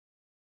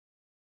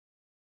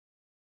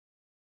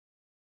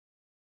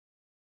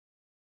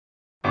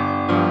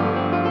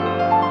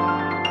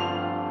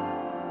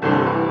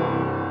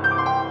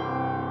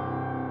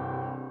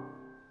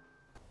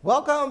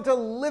Welcome to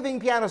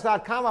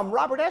LivingPianos.com. I'm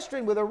Robert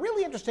Estrin with a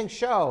really interesting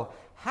show,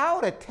 how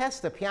to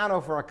test the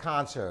piano for a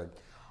concert.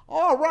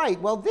 All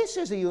right, well, this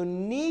is a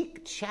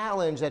unique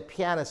challenge that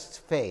pianists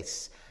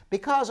face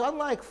because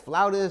unlike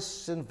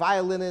flautists and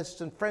violinists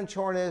and French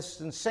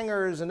hornists and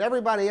singers and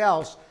everybody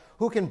else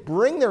who can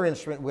bring their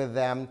instrument with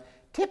them,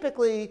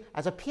 typically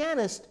as a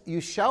pianist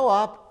you show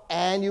up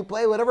and you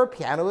play whatever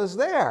piano is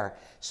there.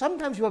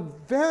 Sometimes you have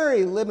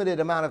very limited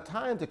amount of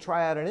time to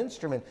try out an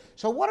instrument.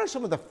 So what are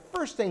some of the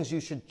first things you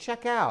should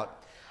check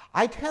out?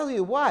 I tell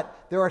you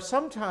what, there are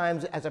some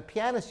times as a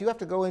pianist you have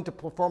to go in to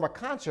perform a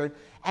concert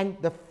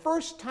and the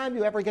first time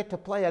you ever get to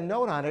play a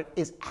note on it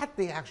is at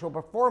the actual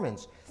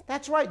performance.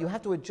 That's right, you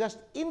have to adjust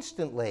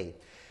instantly.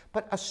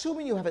 But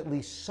assuming you have at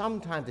least some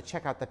time to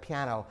check out the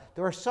piano,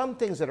 there are some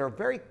things that are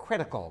very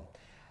critical.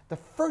 The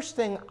first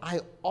thing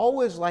I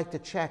always like to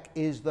check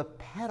is the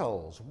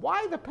pedals.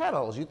 Why the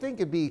pedals? You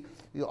think it'd be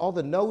all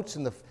the notes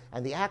and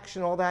the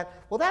action, all that.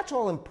 Well, that's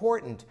all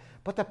important,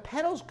 but the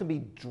pedals can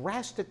be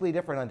drastically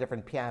different on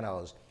different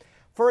pianos.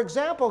 For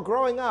example,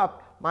 growing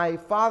up, my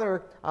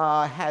father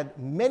had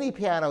many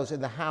pianos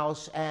in the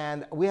house,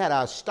 and we had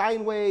a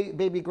Steinway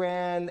Baby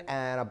Grand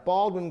and a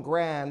Baldwin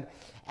Grand.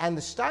 And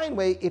the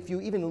Steinway, if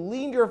you even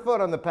leaned your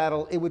foot on the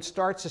pedal, it would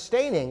start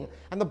sustaining.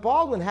 And the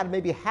Baldwin had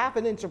maybe half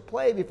an inch of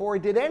play before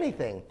it did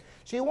anything.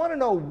 So you want to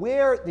know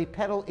where the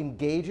pedal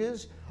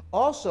engages.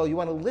 Also, you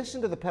want to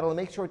listen to the pedal and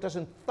make sure it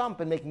doesn't thump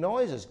and make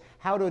noises,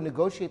 how to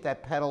negotiate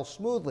that pedal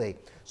smoothly.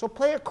 So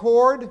play a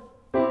chord,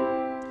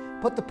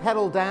 put the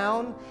pedal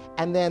down,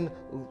 and then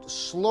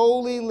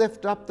slowly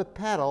lift up the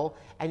pedal,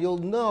 and you'll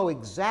know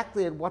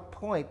exactly at what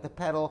point the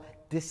pedal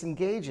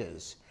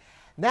disengages.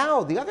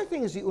 Now, the other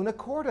thing is the una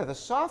corda, the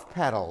soft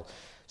pedal.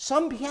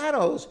 Some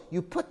pianos,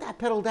 you put that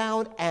pedal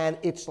down and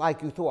it's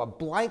like you throw a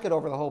blanket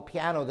over the whole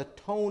piano. The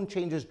tone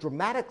changes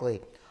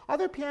dramatically.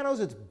 Other pianos,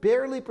 it's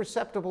barely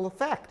perceptible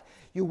effect.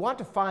 You want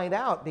to find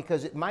out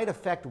because it might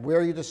affect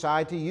where you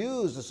decide to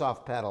use the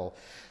soft pedal.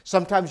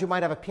 Sometimes you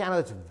might have a piano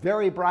that's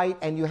very bright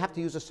and you have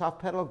to use a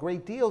soft pedal a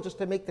great deal just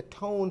to make the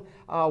tone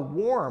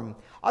warm.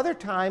 Other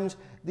times,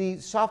 the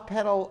soft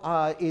pedal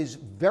is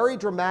very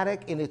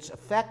dramatic in its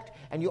effect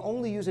and you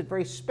only use it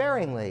very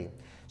sparingly.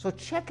 So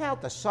check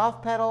out the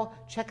soft pedal,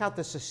 check out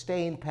the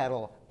sustain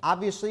pedal.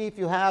 Obviously, if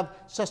you have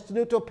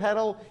sostenuto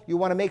pedal, you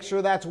want to make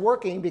sure that's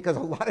working because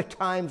a lot of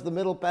times the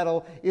middle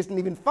pedal isn't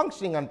even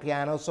functioning on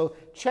piano, so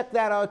check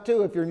that out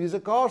too if your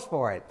music calls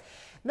for it.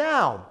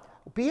 Now,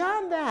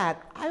 beyond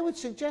that, I would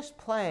suggest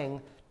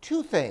playing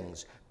two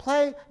things.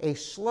 Play a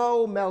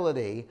slow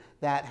melody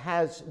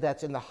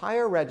that's in the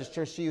higher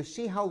register so you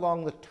see how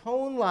long the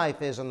tone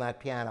life is on that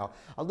piano.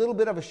 A little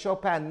bit of a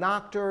Chopin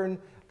nocturne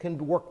can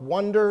work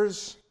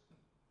wonders.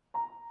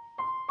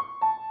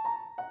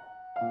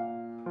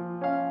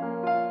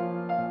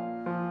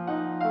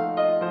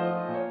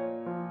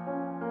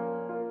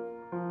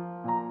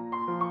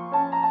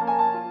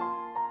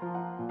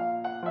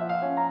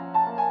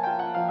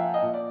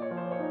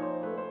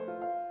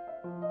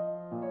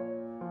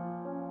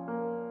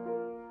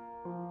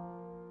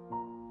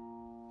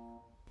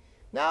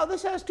 Now,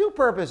 this has two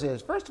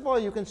purposes. First of all,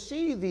 you can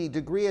see the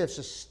degree of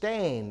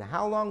sustain,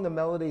 how long the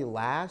melody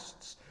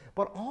lasts,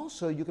 but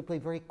also you can play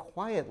very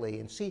quietly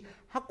and see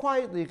how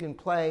quietly you can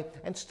play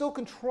and still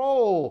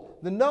control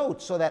the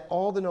notes so that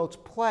all the notes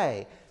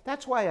play.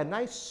 That's why a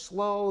nice,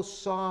 slow,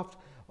 soft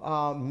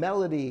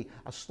melody,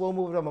 a slow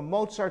movement of a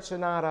Mozart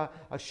sonata,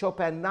 a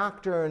Chopin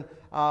nocturne,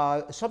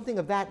 something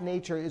of that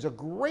nature is a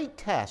great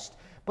test.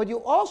 But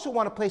you also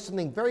want to play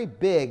something very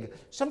big.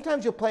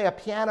 Sometimes you'll play a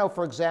piano,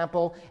 for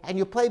example, and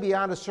you play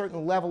beyond a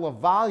certain level of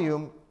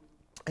volume,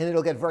 and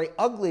it'll get very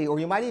ugly, or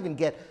you might even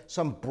get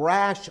some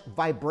brash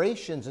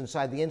vibrations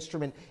inside the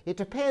instrument. It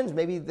depends.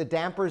 Maybe the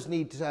dampers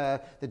need,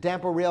 the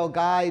damper rail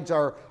guides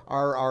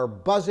are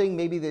buzzing.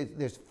 Maybe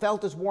the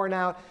felt is worn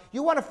out.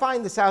 You want to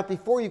find this out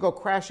before you go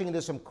crashing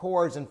into some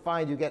chords and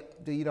find you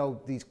get,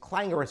 these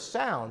clangorous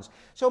sounds.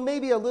 So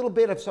maybe a little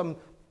bit of some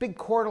big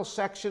chordal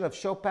section of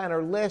Chopin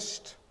or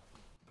Liszt.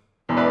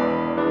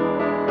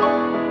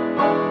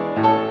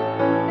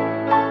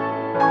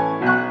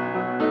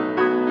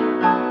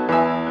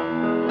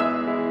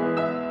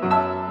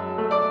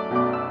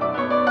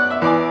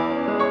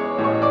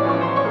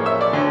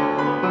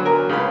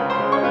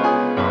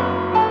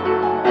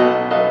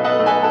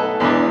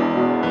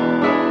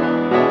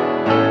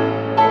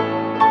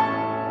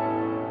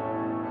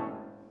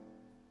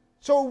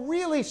 So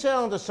really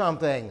settle into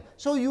something.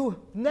 So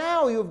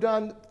now you've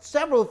done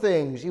several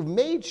things. You've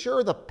made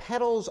sure the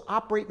pedals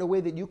operate in a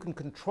way that you can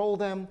control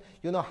them.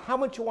 You know how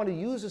much you want to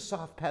use a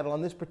soft pedal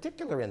on this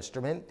particular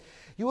instrument.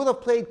 You will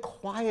have played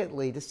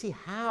quietly to see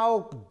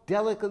how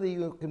delicately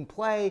you can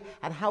play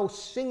and how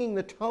singing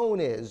the tone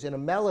is in a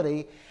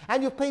melody.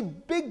 And you've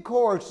played big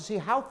chords to see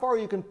how far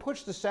you can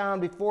push the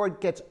sound before it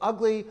gets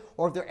ugly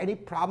or if there are any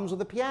problems with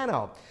the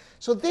piano.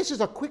 So this is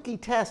a quickie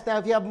test. Now,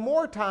 if you have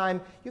more time,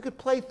 you could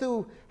play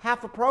through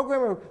half a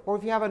program, or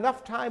if you have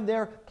enough time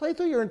there, play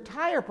through your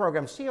entire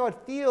program. See how it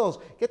feels.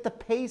 Get the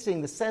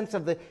pacing, the sense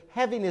of the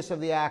heaviness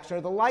of the action,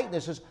 or the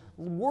lightness. There's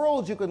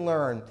worlds you can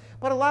learn.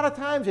 But a lot of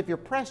times, if you're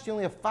pressed, you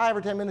only have 5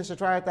 or 10 minutes to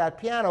try out that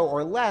piano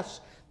or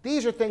less.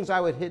 These are things I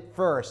would hit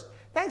first.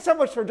 Thanks so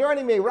much for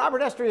joining me.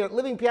 Robert Estrin at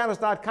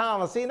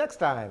livingpianos.com. I'll see you next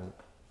time.